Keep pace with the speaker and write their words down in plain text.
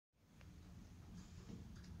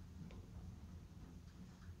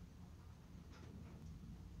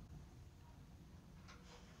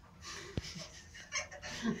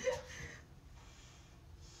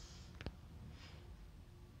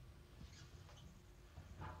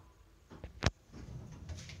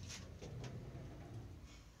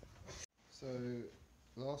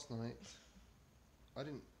last night, I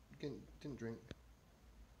didn't drink.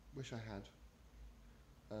 Wish I had.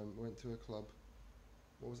 Went to a club.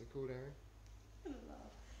 What was it called, Erin?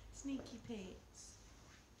 Sneaky Pete's.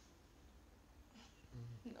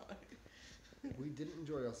 No. We didn't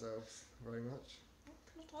enjoy ourselves very much.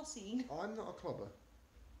 Not our scene. I'm not a clubber.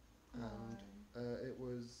 No. And it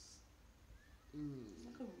was... It's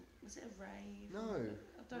like was it a rave? No.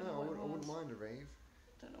 I don't know what it was. I wouldn't mind a rave.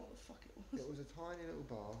 I don't know what the fuck it was. It was a tiny little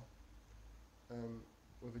bar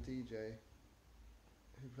with a DJ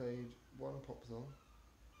who played one pop song,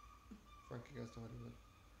 Frankie Goes to Hollywood,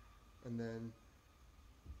 and then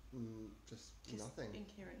just nothing.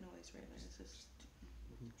 Incoherent noise, really. It's just...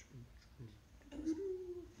 It was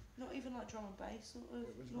not even like drum and bass sort of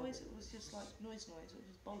noise, it was just like noise, it was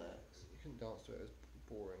just bollocks. You couldn't dance to it, it was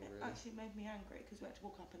boring, really. It actually made me angry because we had to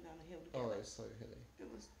walk up and down a hill together. Oh, it was so hilly. It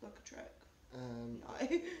was like a trek. No.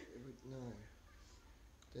 No.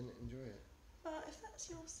 Didn't enjoy it. But if that's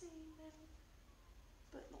your scene, then...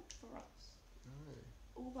 But not for us. No.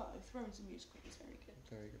 Although, throwing some music on is very good.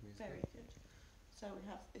 Very good music. Very good. So we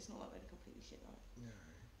have, it's not like we had a completely shit night. No.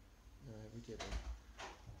 No, we didn't.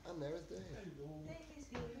 And there was Dave. Hello. Dave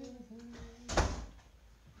is here.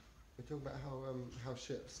 We're talking about how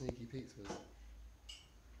shit Sneaky Pete's was.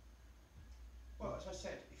 Well, as I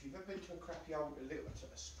said, if you've ever been to a crappy old, if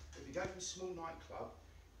you go to a small nightclub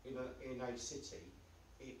in a city,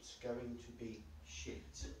 it's going to be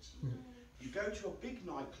shit. You go to a big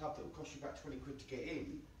nightclub that will cost you about 20 quid to get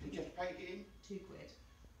in. Did you have to pay to get in? 2 quid.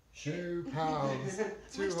 £2.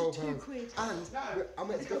 2 whole pounds. £2. And no, I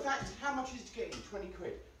mean, in fact, how much is it to get in? 20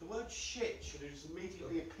 quid. The word shit should have just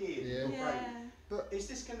immediately appeared in your brain. But is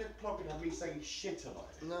this going to plug in on me saying shit a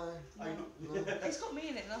lot? No. No. It's got me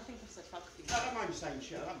in it, and I think I've said fuck you. I don't mind saying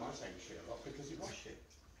shit. I don't mind saying shit a lot because it was shit.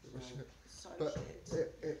 It was shit. So but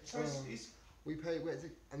shit. We paid,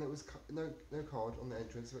 and it was no card on the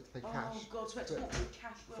entrance, so we had to pay cash. Oh god, so we had to walk with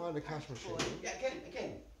cash. Find a cash machine. Yeah,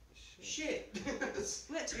 again. Shit.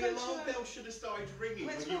 The alarm bell should have started ringing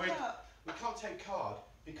when you went, we can't take card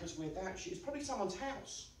because we're that shit. It's probably someone's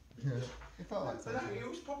house. Yeah. It felt like but no, it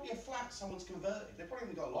was probably a flat someone's converted. They probably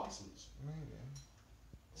haven't got a licence. Maybe.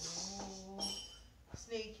 Oh,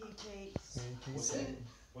 Sneaky Pete's.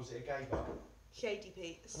 Was it a gay bar? Shady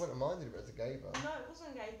Pete's. I wouldn't have minded if it was a gay bar. No, it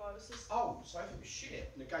wasn't a gay bar, it was just... Oh, so if it was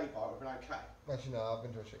shit in a gay bar, it would have been okay? Actually, no, I've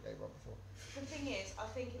been to a shit gay bar before. The thing is, I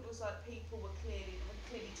think it was like people were clearly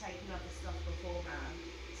taking other stuff beforehand,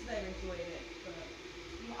 so they were enjoying it, but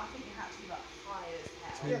I think it had to be like high as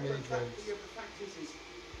hell. Too many drinks. The fact is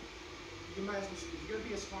you may as well, if you're going to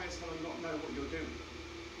be as high as hell and not know what you're doing,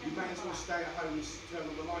 you may as well stay at home and turn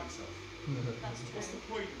all the lights off. What's the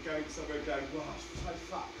point of going somewhere going, well, I was so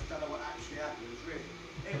fucked, I don't know what actually happened,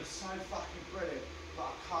 it was so fucking brilliant, but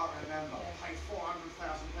I can't remember. I paid £400,000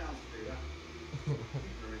 to do that.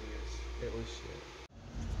 People are idiots. It was shit.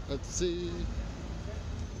 Let's see.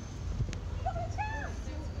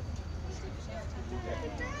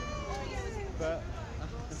 But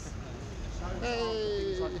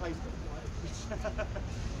hey!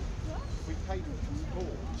 We paid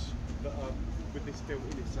boards that with this built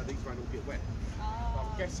in it, so these won't all get wet. But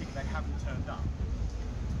I'm guessing they haven't turned up.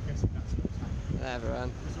 I'm guessing that's what's happening.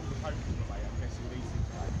 Everyone. Because all the posters are late, I'm guessing these things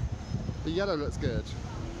are late. The yellow looks good.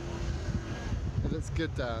 It looks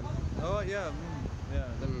good, Dan. Oh yeah, yeah.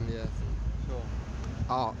 Yeah. Sure.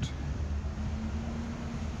 Art.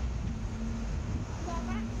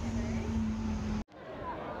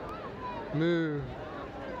 Move.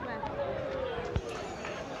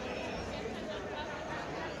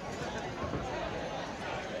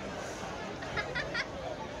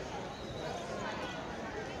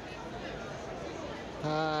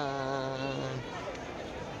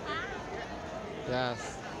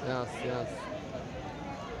 Yes.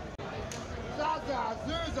 Zaza,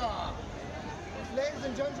 Zuza! Ladies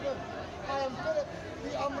and gentlemen, I am Philip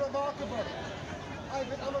the Unremarkable. I've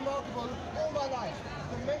been unremarkable all my life,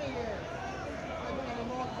 for many years. I've been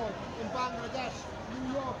unremarkable in Bangladesh, New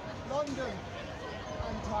York, London,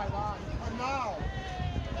 and Taiwan, and now,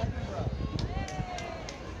 Edinburgh.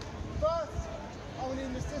 First, I will need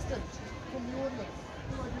an assistant from the audience,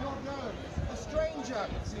 who I do not know, a stranger.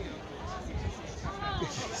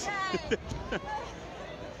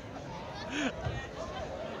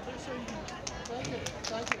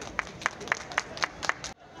 Thank you.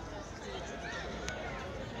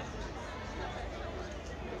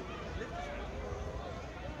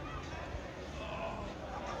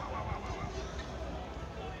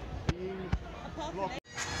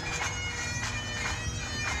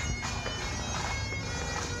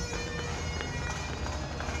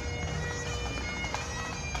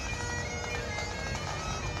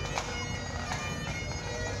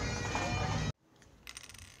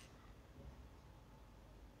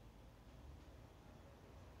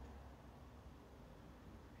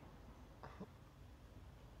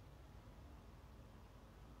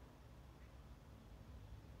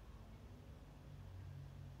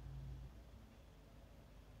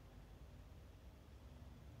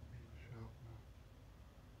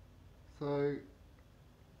 So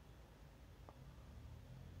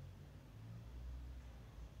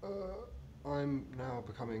I'm now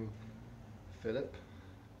becoming Philip.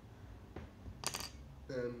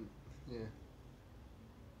 Yeah.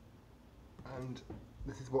 And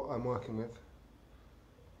this is what I'm working with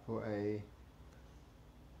for a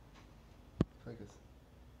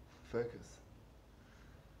focus.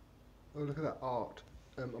 Oh, look at that art.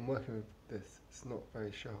 I'm working with this. It's not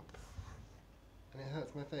very sharp. And it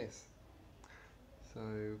hurts my face. So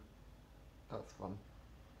that's fun.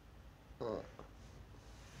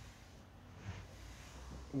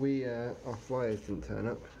 Our flyers didn't turn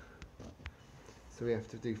up, so we have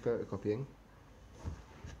to do photocopying,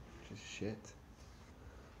 which is shit.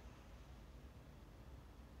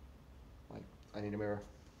 Like, I need a mirror.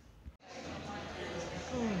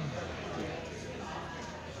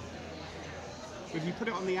 If you put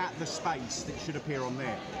it on the space, it should appear on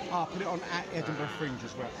there. Put it on at Edinburgh Fringe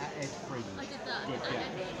as well. At Ed Fringe. I did that. Good, At yeah.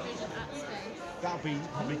 Edinburgh Fringe at Space. That'll be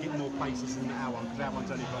probably get more places than our one, because our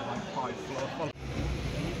one's only got like 5 floors.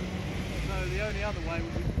 So the only other way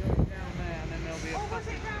would be to go down there and then there'll be a Was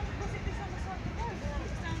it this other side of the road?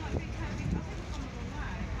 It's down like Big County.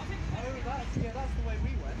 I think it's on the wrong way. that's the way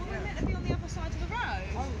we went. Well, we're meant to be on the other side of the road.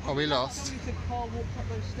 Are we lost? Somebody said Carl walked up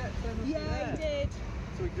those steps, then we'll Yeah, he did.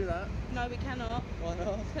 So we can do that? No, we cannot. Why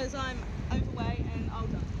not? Because I'm overweight and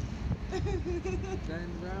older. Then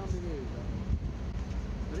round it is.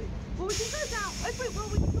 Ready? Well, we can go down. We can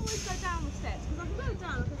always go down the steps. Because I can go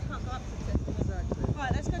down, I just can't go up the steps. Exactly.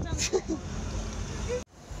 Right, let's go down the steps.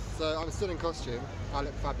 So I'm still in costume. I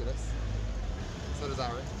look fabulous. So does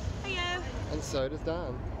Ari. Hello. And so does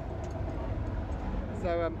Dan.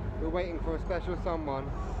 So we're waiting for a special someone.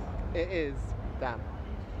 It is Dan.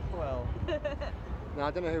 Well, Now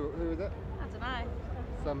I don't know who is it? I don't know.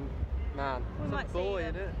 Some man. We might see boy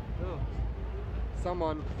him. in it. Oh.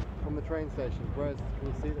 Someone from the train station. Whereas, can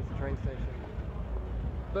you see there's a train station?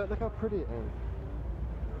 But look how pretty it is.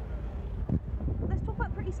 Let's talk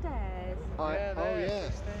about pretty stairs. Oh yeah.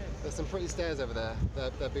 There's some pretty stairs over there.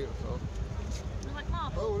 They're beautiful. They're like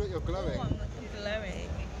marble. Oh look, you're glowing. Oh, I'm glowing.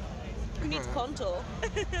 We need to contour.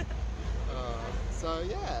 So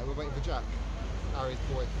yeah, we're waiting for Jack, Ari's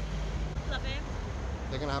boy. Love him.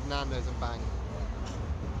 They're gonna have Nando's and bang.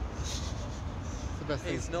 It's the best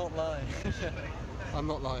thing. He's not lying. I'm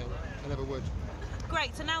not lying. I never would.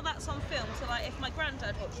 Great, so now that's on film, so like if my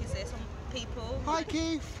granddad watches this on people... Hi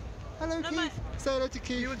Keith! Hello No, Keith! Say hello to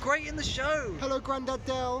Keith. You were great in the show. Hello Grandad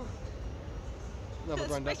Dell. Another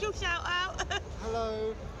Grandad. Special shout out.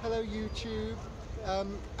 Hello YouTube.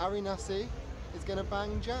 Ari Nussi is gonna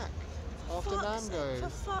bang Jack after Nando's. For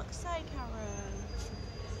fuck's sake, Aaron.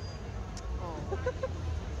 Oh.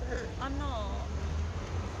 I'm not.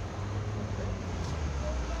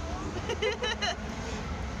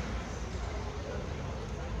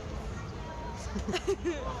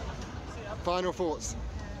 Final thoughts.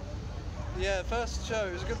 Yeah, first show,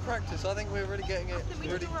 it was a good practice. I think we're really getting it. we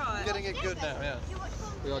did alright. Getting it good now. Yeah.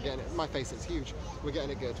 We are getting it. My face is huge. We're getting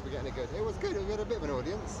it good. We're getting it good. It was good. We had a bit of an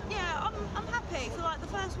audience. Yeah, I'm happy for like the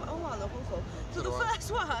first one. Oh, I look awful. For the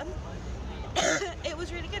first one, it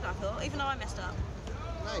was really good. I thought, even though I messed up.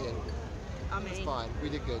 No, you didn't. I mean, It's fine. We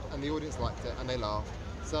did good, and the audience liked it, and they laughed.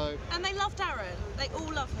 So. And they loved Aaron. They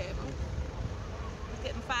all love him. Let's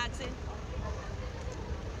get them fags in.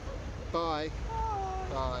 Bye.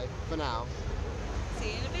 Bye. For now. See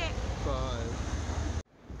you in a bit. Bye.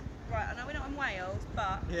 Right, I know we're not in Wales,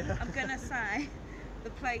 but Yeah. I'm gonna say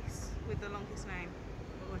the place with the longest name,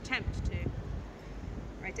 or attempt to.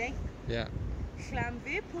 Ready? Yeah.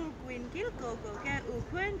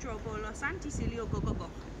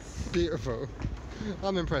 Beautiful.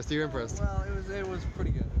 I'm impressed. Are you impressed? Well, it was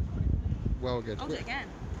pretty good. Well, good. Hold it again.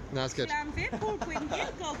 No, that's good.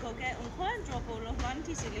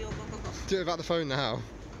 Do it about the phone now.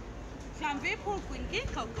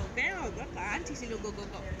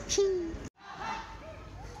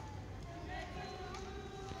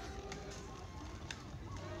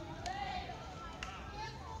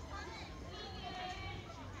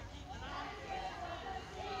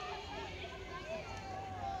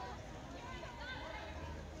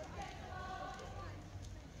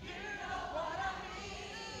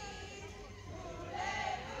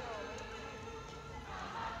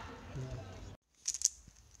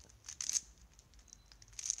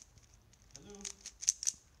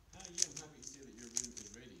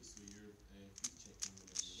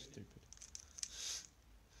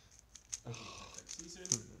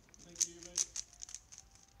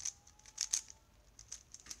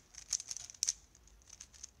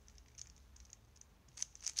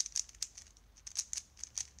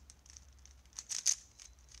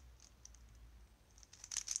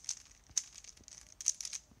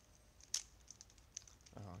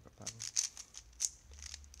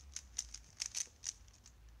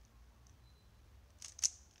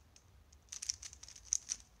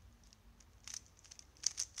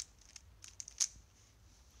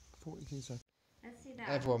 2 seconds. Let's see that.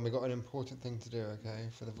 Everyone, we got an important thing to do, okay,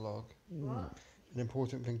 for the vlog. What? An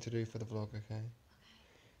important thing to do for the vlog, okay?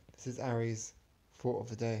 This is Ari's thought of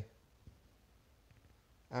the day.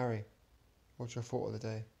 Ari, what's your thought of the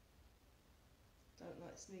day? Don't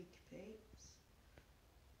like sneaky peeks.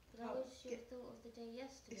 That was your thought of the day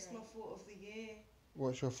yesterday. It's my thought of the year.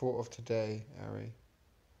 What's your thought of today, Ari?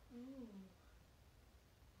 Oh,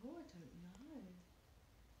 I don't know.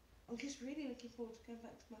 I'm just really looking forward to going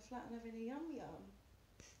back to my flat and having a yum yum.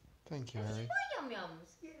 Thank you, Did Ari. you buy yum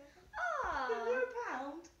yums? Yeah. Ah. They're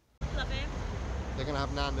 £1. Love him. They're gonna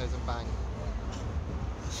have Nando's and bang.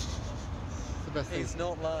 It's the best thing. He's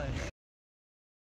not lying.